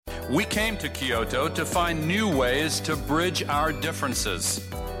We came to Kyoto to find new ways to bridge our differences.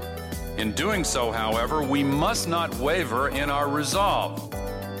 In doing so, however, we must not waver in our resolve.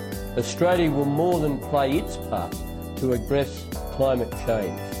 Australia will more than play its part to address climate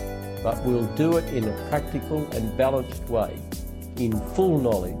change, but we'll do it in a practical and balanced way, in full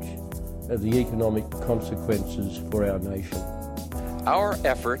knowledge of the economic consequences for our nation. Our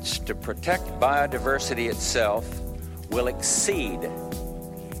efforts to protect biodiversity itself will exceed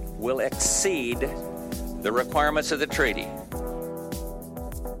the requirements of the treaty.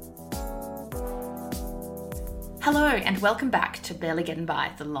 Hello and welcome back to Barely Getting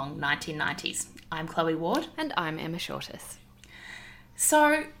By, the long 1990s. I'm Chloe Ward. And I'm Emma Shortis.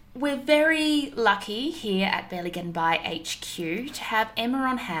 So, we're very lucky here at Barely Getting By HQ to have Emma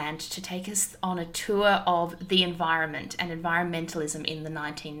on hand to take us on a tour of the environment and environmentalism in the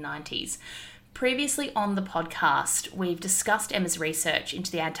 1990s. Previously on the podcast, we've discussed Emma's research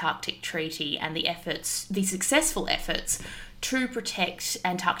into the Antarctic Treaty and the successful efforts to protect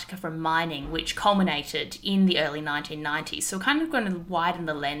Antarctica from mining, which culminated in the early 1990s. So we're kind of going to widen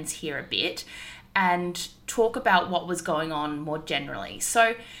the lens here a bit and talk about what was going on more generally.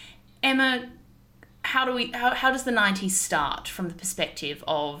 So, Emma, how does the 90s start from the perspective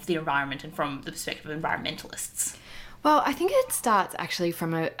of the environment and from the perspective of environmentalists? Well, I think it starts actually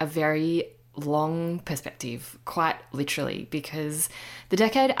from a very long perspective, quite literally, because the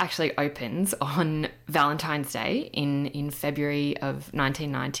decade actually opens on Valentine's Day in February of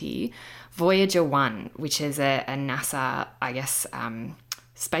 1990. Voyager 1, which is a NASA, I guess,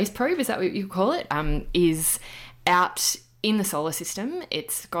 space probe, is that what you call it, is out in the solar system.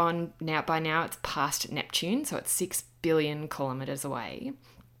 It's gone now, it's past Neptune, so it's 6 billion kilometres away.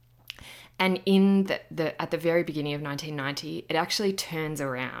 And in at the very beginning of 1990, it actually turns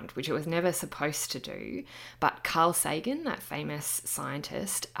around, which it was never supposed to do. But Carl Sagan, that famous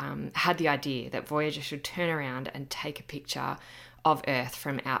scientist, had the idea that Voyager should turn around and take a picture of Earth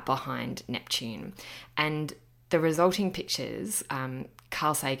from out behind Neptune. And the resulting pictures,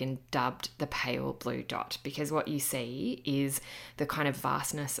 Carl Sagan dubbed the pale blue dot, because what you see is the kind of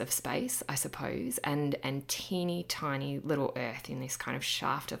vastness of space, I suppose, and teeny tiny little Earth in this kind of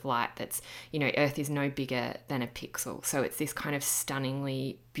shaft of light that's, Earth is no bigger than a pixel. So it's this kind of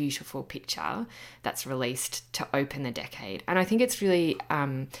stunningly beautiful picture that's released to open the decade. And I think it's really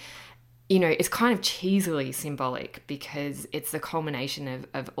it's kind of cheesily symbolic, because it's the culmination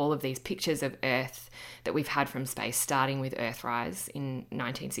of all of these pictures of Earth that we've had from space, starting with Earthrise in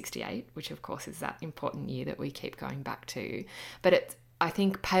 1968, which of course is that important year that we keep going back to. But I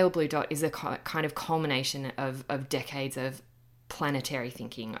think Pale Blue Dot is a kind of culmination of decades of planetary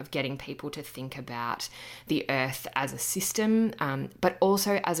thinking, of getting people to think about the Earth as a system, but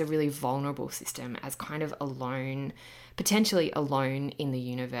also as a really vulnerable system, as kind of potentially alone in the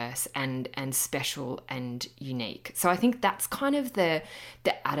universe, and special and unique. So I think that's kind of the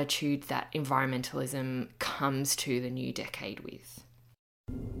attitude that environmentalism comes to the new decade with.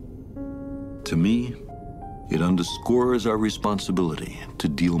 To me, it underscores our responsibility to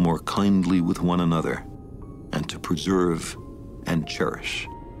deal more kindly with one another and to preserve and cherish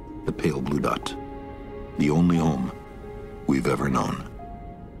the pale blue dot, the only home we've ever known.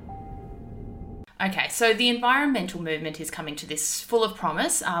 Okay, so the environmental movement is coming to this full of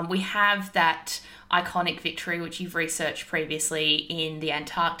promise. We have that iconic victory, which you've researched previously, in the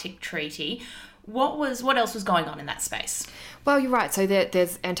Antarctic Treaty. What else was going on in that space? Well, you're right. So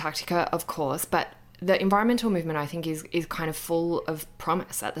there's Antarctica, of course, but the environmental movement, I think, is kind of full of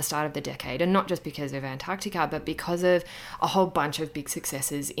promise at the start of the decade, and not just because of Antarctica, but because of a whole bunch of big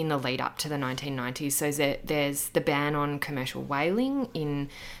successes in the lead up to the 1990s. So there's the ban on commercial whaling in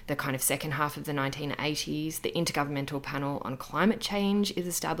the kind of second half of the 1980s. The Intergovernmental Panel on Climate Change is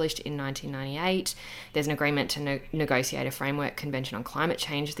established in 1998. There's an agreement to negotiate a framework convention on climate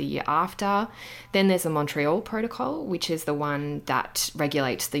change the year after. Then there's the Montreal Protocol, which is the one that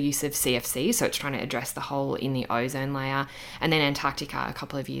regulates the use of CFC, so it's trying to address the hole in the ozone layer, and then Antarctica a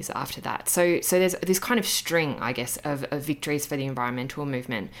couple of years after that. So there's this kind of string, I guess, of victories for the environmental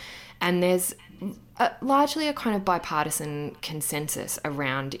movement. And there's largely a kind of bipartisan consensus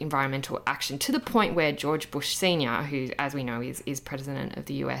around environmental action, to the point where George Bush Sr., who, as we know, is president of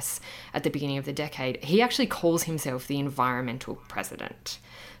the US at the beginning of the decade, he actually calls himself the environmental president.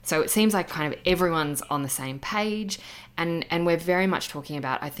 So it seems like kind of everyone's on the same page, and we're very much talking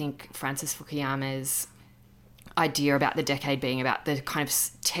about, I think, Francis Fukuyama's idea about the decade being about the kind of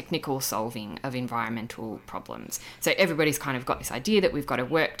technical solving of environmental problems. So everybody's kind of got this idea that we've got to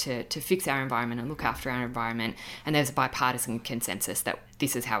work to fix our environment and look after our environment, and there's a bipartisan consensus that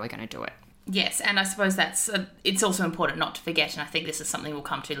this is how we're going to do it. Yes, and I suppose it's also important not to forget, and I think this is something we'll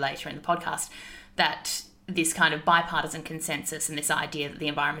come to later in the podcast, that this kind of bipartisan consensus and this idea that the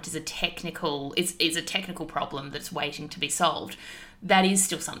environment is a technical problem that's waiting to be solved, that is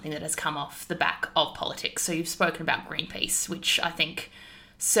still something that has come off the back of politics. So you've spoken about Greenpeace, which I think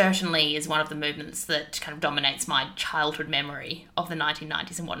certainly is one of the movements that kind of dominates my childhood memory of the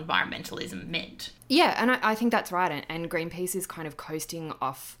 1990s and what environmentalism meant. Yeah, and I think that's right. And Greenpeace is kind of coasting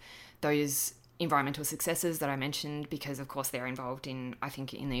off those environmental successes that I mentioned because, of course, they're involved in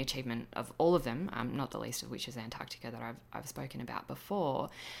the achievement of all of them, not the least of which is Antarctica that I've spoken about before.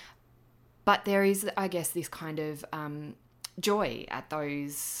 But there is, I guess, this kind of joy at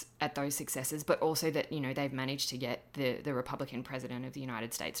those successes, but also that, they've managed to get the Republican president of the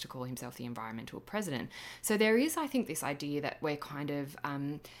United States to call himself the environmental president. So there is, I think, this idea that we're kind of,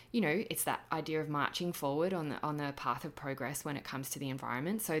 it's that idea of marching forward on the path of progress when it comes to the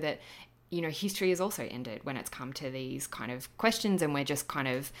environment, so that, history has also ended when it's come to these kind of questions, and we're just kind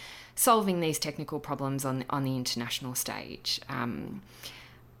of solving these technical problems on the international stage.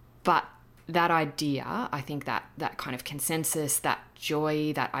 But that idea, I think that kind of consensus, that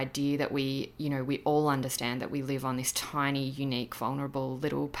joy, that idea that we all understand that we live on this tiny, unique, vulnerable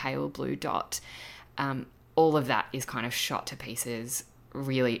little pale blue dot, all of that is kind of shot to pieces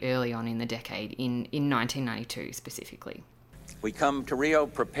really early on in the decade, in 1992 specifically. We come to Rio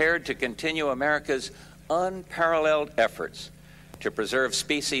prepared to continue America's unparalleled efforts to preserve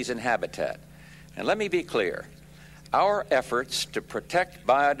species and habitat. And let me be clear. Our efforts to protect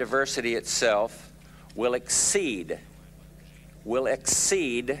biodiversity itself will exceed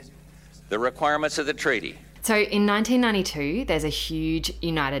the requirements of the treaty. So in 1992, there's a huge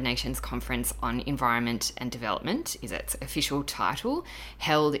United Nations Conference on Environment and Development, is its official title,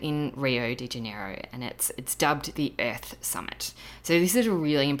 held in Rio de Janeiro, and it's dubbed the Earth Summit. So this is a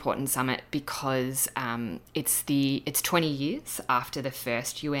really important summit because it's 20 years after the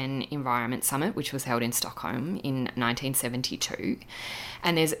first UN Environment Summit, which was held in Stockholm in 1972,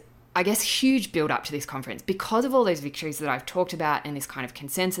 and there's, I guess, huge build up to this conference because of all those victories that I've talked about and this kind of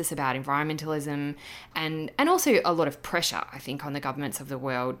consensus about environmentalism and also a lot of pressure, I think, on the governments of the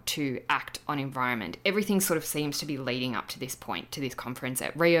world to act on environment. Everything sort of seems to be leading up to this point, to this conference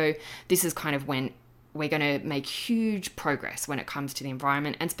at Rio. This is kind of when we're going to make huge progress when it comes to the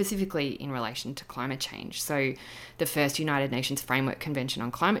environment and specifically in relation to climate change. So the first United Nations Framework Convention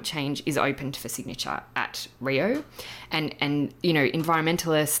on Climate Change is opened for signature at Rio. And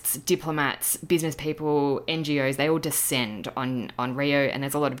environmentalists, diplomats, business people, NGOs, they all descend on Rio, and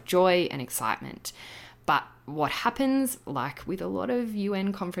there's a lot of joy and excitement. But what happens, like with a lot of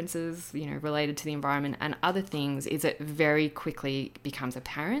UN conferences, related to the environment and other things, is it very quickly becomes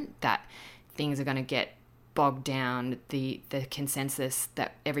apparent that things are going to get bogged down. The consensus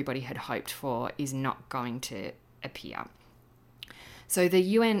that everybody had hoped for is not going to appear. So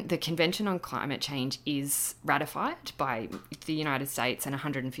the Convention on Climate Change is ratified by the United States and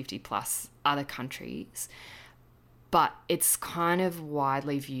 150 plus other countries, but it's kind of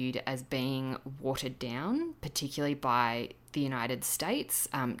widely viewed as being watered down, particularly by the United States,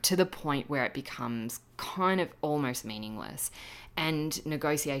 to the point where it becomes kind of almost meaningless. And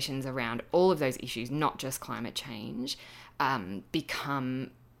negotiations around all of those issues, not just climate change,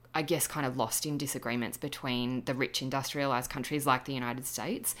 become, I guess, kind of lost in disagreements between the rich industrialized countries like the United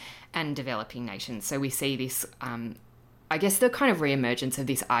States and developing nations. So we see this, I guess, the kind of re-emergence of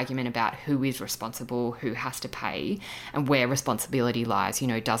this argument about who is responsible, who has to pay, and where responsibility lies.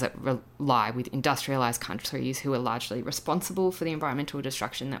 Does it lie with industrialized countries who are largely responsible for the environmental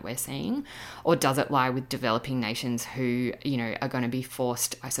destruction that we're seeing? Or does it lie with developing nations who, are going to be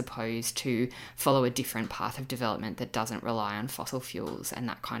forced, I suppose, to follow a different path of development that doesn't rely on fossil fuels and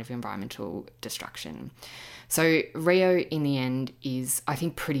that kind of environmental destruction? So Rio, in the end, is, I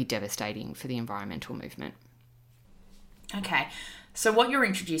think, pretty devastating for the environmental movement. Okay, so what you're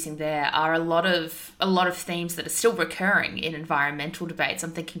introducing there are a lot of themes that are still recurring in environmental debates.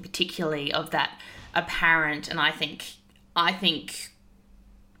 I'm thinking particularly of that apparent, and I think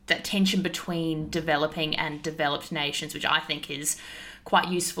that tension between developing and developed nations, which I think is quite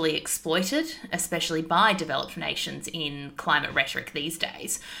usefully exploited, especially by developed nations in climate rhetoric these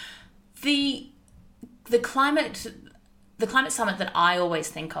days. The climate summit that I always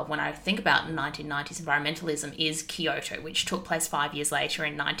think of when I think about 1990s environmentalism is Kyoto, which took place 5 years later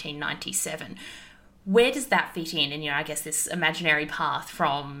in 1997. Where does that fit in I guess, this imaginary path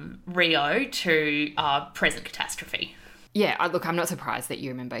from Rio to our present catastrophe? Yeah, look, I'm not surprised that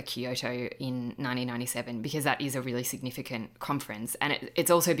you remember Kyoto in 1997 because that is a really significant conference. And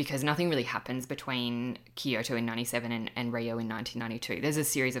it's also because nothing really happens between Kyoto in 97 and Rio in 1992. There's a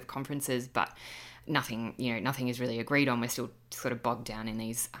series of conferences, but nothing is really agreed on. We're still sort of bogged down in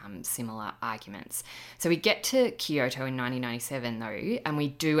these similar arguments. So we get to Kyoto in 1997 though, and we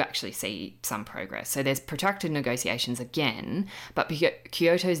do actually see some progress. So there's protracted negotiations again, but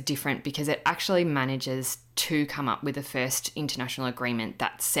Kyoto is different because it actually manages to come up with the first international agreement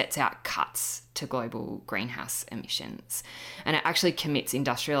that sets out cuts to global greenhouse emissions. And it actually commits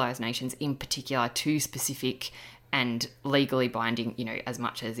industrialized nations in particular to specific and legally binding, as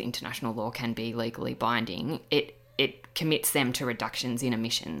much as international law can be legally binding, it commits them to reductions in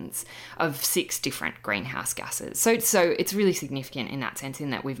emissions of 6 different greenhouse gases. So it's really significant in that sense, in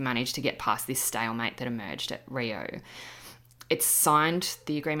that we've managed to get past this stalemate that emerged at Rio. It's signed,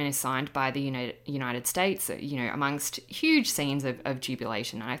 the agreement is signed by the United States, amongst huge scenes of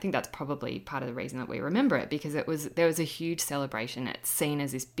jubilation. And I think that's probably part of the reason that we remember it, because there was a huge celebration. It's seen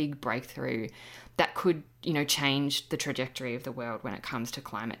as this big breakthrough that could, change the trajectory of the world when it comes to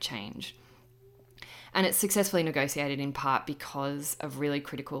climate change. And it's successfully negotiated in part because of really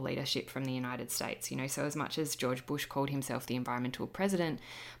critical leadership from the United States. So as much as George Bush called himself the environmental president,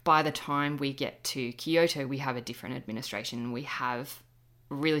 by the time we get to Kyoto, we have a different administration. We have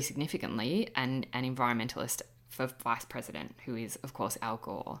really significantly an environmentalist for vice president, who is, of course, Al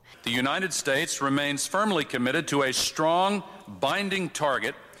Gore. The United States remains firmly committed to a strong, binding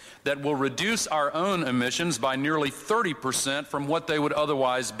target that will reduce our own emissions by nearly 30% from what they would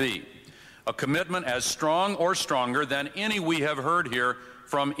otherwise be. A commitment as strong or stronger than any we have heard here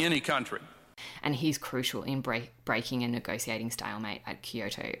from any country. And he's crucial in breaking and negotiating stalemate at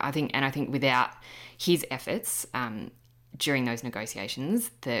Kyoto. I think without his efforts during those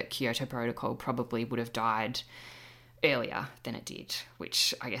negotiations, the Kyoto Protocol probably would have died earlier than it did,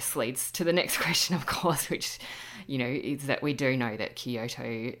 which I guess leads to the next question, of course, which, is that we do know that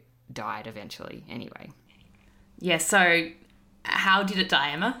Kyoto died eventually anyway. Yeah, so how did it die,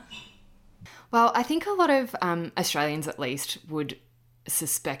 Emma? Well, I think a lot of Australians, at least, would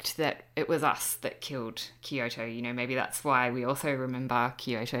suspect that it was us that killed Kyoto. Maybe that's why we also remember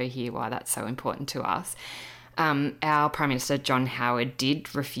Kyoto here, why that's so important to us. Our Prime Minister, John Howard,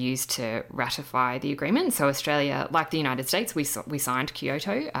 did refuse to ratify the agreement. So Australia, like the United States, we signed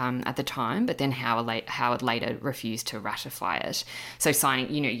Kyoto at the time, but then Howard later refused to ratify it. So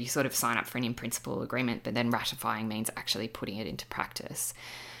signing, you sort of sign up for an in-principle agreement, but then ratifying means actually putting it into practice.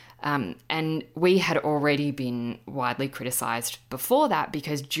 And we had already been widely criticised before that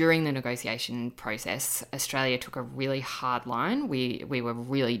because during the negotiation process, Australia took a really hard line. We were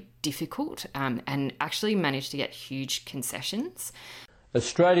really difficult and actually managed to get huge concessions.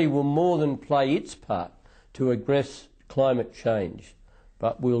 Australia will more than play its part to address climate change,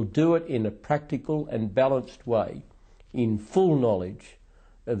 but we'll do it in a practical and balanced way, in full knowledge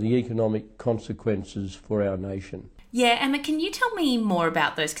of the economic consequences for our nation. Yeah, Emma, can you tell me more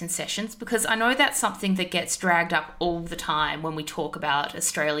about those concessions? Because I know that's something that gets dragged up all the time when we talk about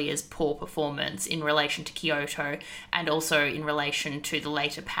Australia's poor performance in relation to Kyoto and also in relation to the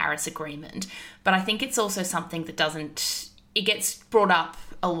later Paris Agreement. But I think it's also something that it gets brought up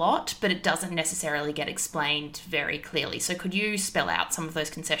a lot, but it doesn't necessarily get explained very clearly. So could you spell out some of those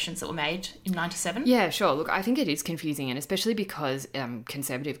concessions that were made in 97? Yeah, sure. Look, I think it is confusing, and especially because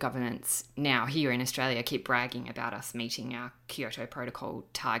Conservative governments now here in Australia keep bragging about us meeting our Kyoto Protocol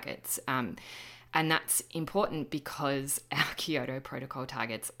targets. And that's important because our Kyoto Protocol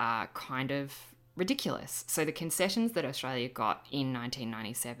targets are kind of ridiculous. So the concessions that Australia got in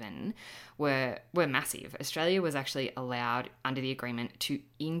 1997 were massive. Australia was actually allowed under the agreement to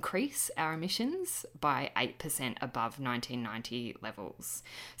increase our emissions by 8% above 1990 levels.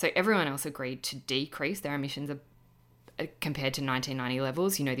 So everyone else agreed to decrease their emissions compared to 1990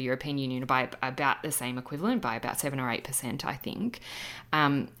 levels. The European Union by about the same equivalent, by about 7 or 8%, I think.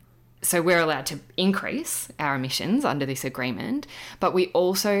 So we're allowed to increase our emissions under this agreement, but we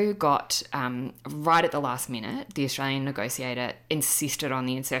also got, right at the last minute, the Australian negotiator insisted on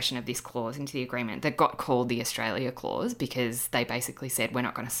the insertion of this clause into the agreement that got called the Australia Clause because they basically said, we're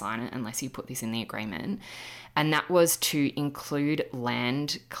not going to sign it unless you put this in the agreement. And that was to include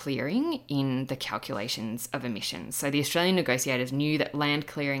land clearing in the calculations of emissions. So the Australian negotiators knew that land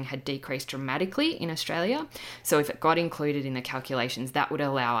clearing had decreased dramatically in Australia. So if it got included in the calculations, that would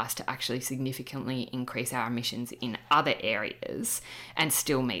allow us to actually significantly increase our emissions in other areas and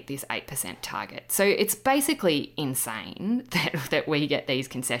still meet this 8% target. So it's basically insane that we get these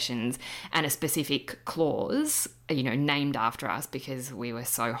concessions and a specific clause, named after us because we were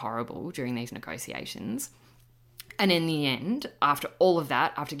so horrible during these negotiations. And in the end, after all of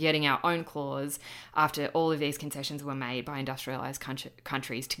that, after getting our own clause, after all of these concessions were made by industrialised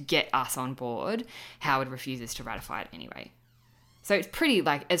countries to get us on board, Howard refuses to ratify it anyway. So it's pretty,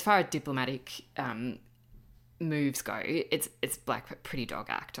 like, as far as diplomatic moves go, it's like a pretty dog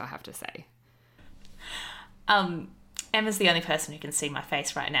act, I have to say. Emma's the only person who can see my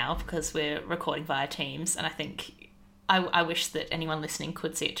face right now because we're recording via Teams, and I think I wish that anyone listening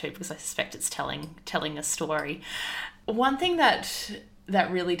could see it too, because I suspect it's telling a story. One thing that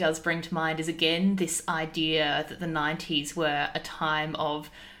really does bring to mind is, again, this idea that the 90s were a time of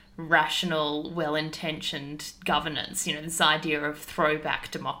rational, well-intentioned governance. You know, this idea of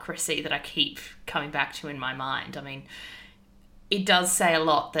throwback democracy that I keep coming back to in my mind. I mean, it does say a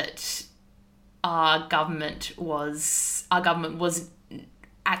lot that our government was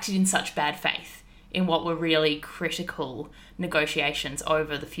acted in such bad faith in what were really critical negotiations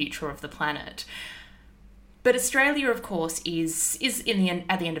over the future of the planet. But Australia, of course, is at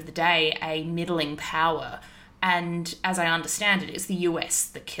the end of the day a middling power, and as I understand it, it's the US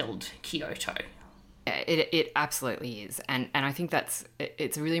that killed Kyoto. Yeah, it absolutely is, and I think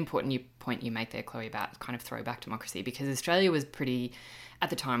it's a really important point you make there, Chloe, about kind of throwback democracy, because Australia was pretty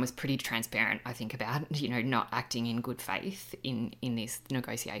transparent, I think, about, you know, not acting in good faith in these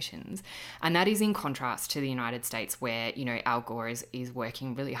negotiations. And that is in contrast to the United States, where, you know, Al Gore is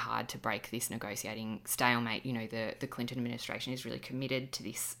working really hard to break this negotiating stalemate. You know, the Clinton administration is really committed to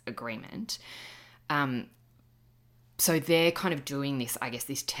this agreement. So they're kind of doing this, I guess,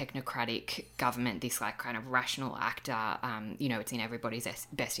 this technocratic government, this like kind of rational actor, you know, it's in everybody's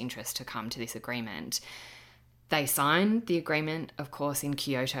best interest to come to this agreement. They signed the agreement, of course, in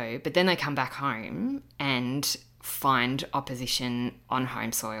Kyoto, but then they come back home and find opposition on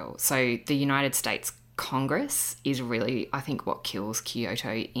home soil. So the United States Congress is really, I think, what kills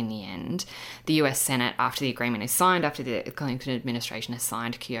Kyoto in the end. The US Senate, after the agreement is signed, after the Clinton administration has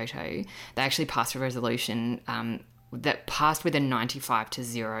signed Kyoto, they actually passed a resolution that passed with a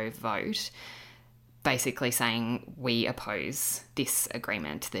 95-0 vote, basically saying we oppose this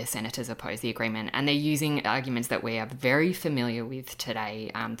agreement. The senators oppose the agreement, and they're using arguments that we are very familiar with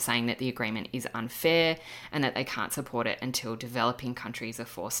today, saying that the agreement is unfair and that they can't support it until developing countries are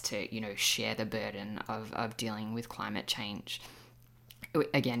forced to, you know, share the burden of dealing with climate change.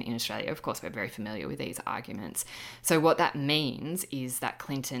 Again, in Australia, of course, we're very familiar with these arguments. So what that means is that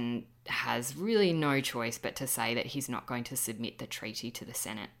Clinton has really no choice but to say that he's not going to submit the treaty to the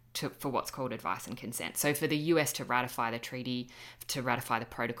Senate for what's called advice and consent. So for the US to ratify the treaty, to ratify the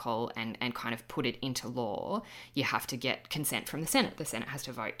protocol and kind of put it into law, you have to get consent from the Senate. The Senate has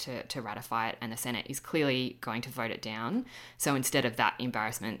to vote to ratify it, and the Senate is clearly going to vote it down. So instead of that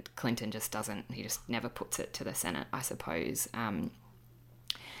embarrassment, Clinton just never puts it to the Senate, I suppose.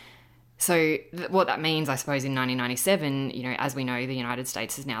 So what that means, I suppose, in 1997, you know, as we know, the United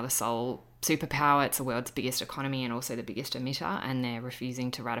States is now the sole superpower. It's the world's biggest economy and also the biggest emitter, and they're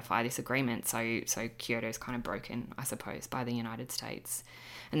refusing to ratify this agreement. So Kyoto is kind of broken, I suppose, by the United States.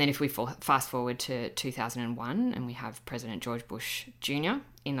 And then if we fast forward to 2001, and we have President George Bush Jr.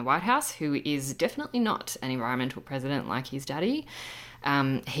 in the White House, who is definitely not an environmental president like his daddy.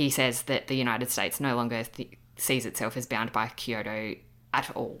 He says that the United States no longer sees itself as bound by Kyoto at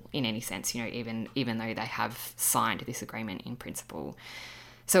all, in any sense, you know, even though they have signed this agreement in principle.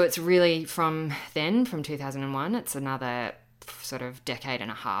 So it's really from 2001, it's another sort of decade and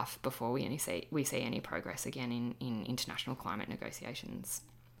a half before we see any progress again in international climate negotiations.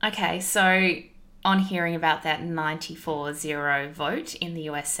 Okay, so on hearing about that 94-0 vote in the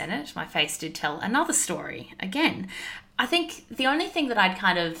US Senate, my face did tell another story again. I think the only thing that I'd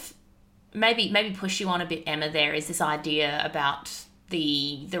kind of maybe push you on a bit, Emma, there is this idea about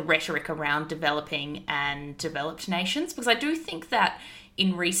the rhetoric around developing and developed nations, because I do think that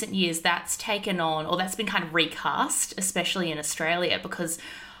in recent years that's taken on, or that's been kind of recast, especially in Australia, because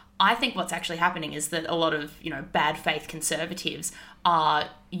I think what's actually happening is that a lot of, you know, bad faith conservatives are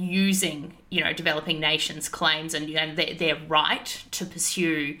using, you know, developing nations claims and their right to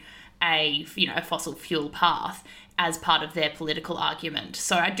pursue a fossil fuel path as part of their political argument.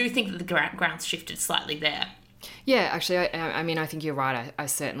 So I do think that the ground's shifted slightly there. Yeah, actually, I mean, I think you're right. I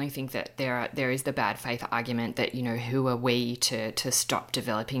certainly think that there is the bad faith argument that, you know, who are we to stop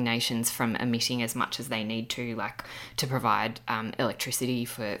developing nations from emitting as much as they need to, like to provide electricity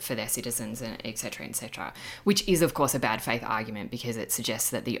for their citizens, and et cetera, which is, of course, a bad faith argument, because it suggests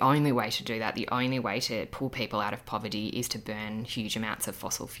that the only way to do that, the only way to pull people out of poverty is to burn huge amounts of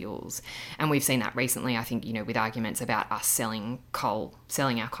fossil fuels. And we've seen that recently, I think, you know, with arguments about us selling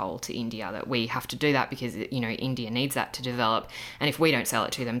our coal to India, that we have to do that because, you know, India needs that to develop. And if we don't sell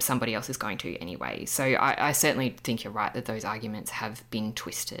it to them, somebody else is going to anyway. So I certainly think you're right that those arguments have been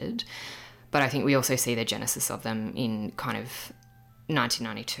twisted. But I think we also see the genesis of them in kind of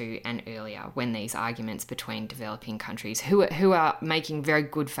 1992 and earlier, when these arguments between developing countries who are making very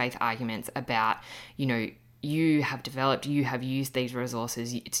good faith arguments about, you have developed, you have used these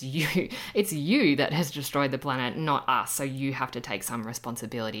resources, it's you that has destroyed the planet, not us, so you have to take some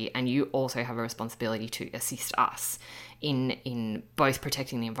responsibility, and you also have a responsibility to assist us in both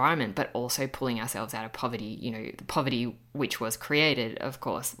protecting the environment but also pulling ourselves out of poverty, the poverty which was created, of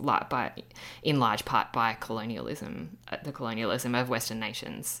course, in large part by colonialism, the colonialism of Western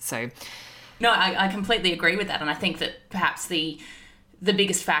nations. So no, I completely agree with that, and I think that perhaps the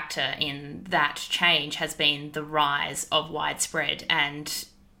biggest factor in that change has been the rise of widespread and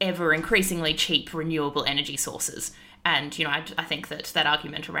ever increasingly cheap renewable energy sources. And, I think that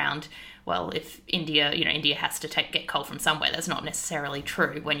argument around, well, if India has to get coal from somewhere, that's not necessarily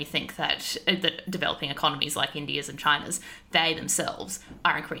true when you think that developing economies like India's and China's, they themselves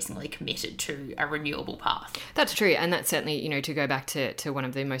are increasingly committed to a renewable path. That's true. And that's certainly, to go back to one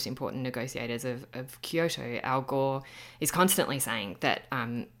of the most important negotiators of Kyoto, Al Gore is constantly saying that,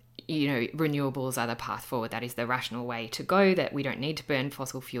 renewables are the path forward. That is the rational way to go, that we don't need to burn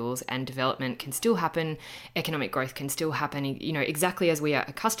fossil fuels, and development can still happen, economic growth can still happen, exactly as we are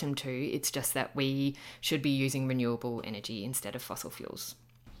accustomed to. It's just that we should be using renewable energy instead of fossil fuels.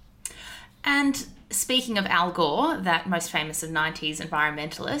 And speaking of Al Gore, that most famous of 90s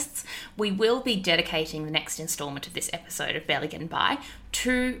environmentalists, we will be dedicating the next instalment of this episode of Barely Getting By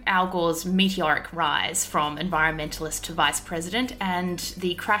to Al Gore's meteoric rise from environmentalist to vice president and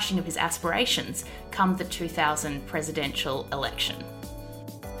the crashing of his aspirations come the 2000 presidential election.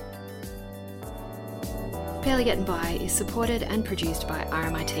 Barely Getting By is supported and produced by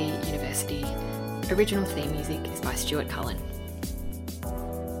RMIT University. Original theme music is by Stuart Cullen.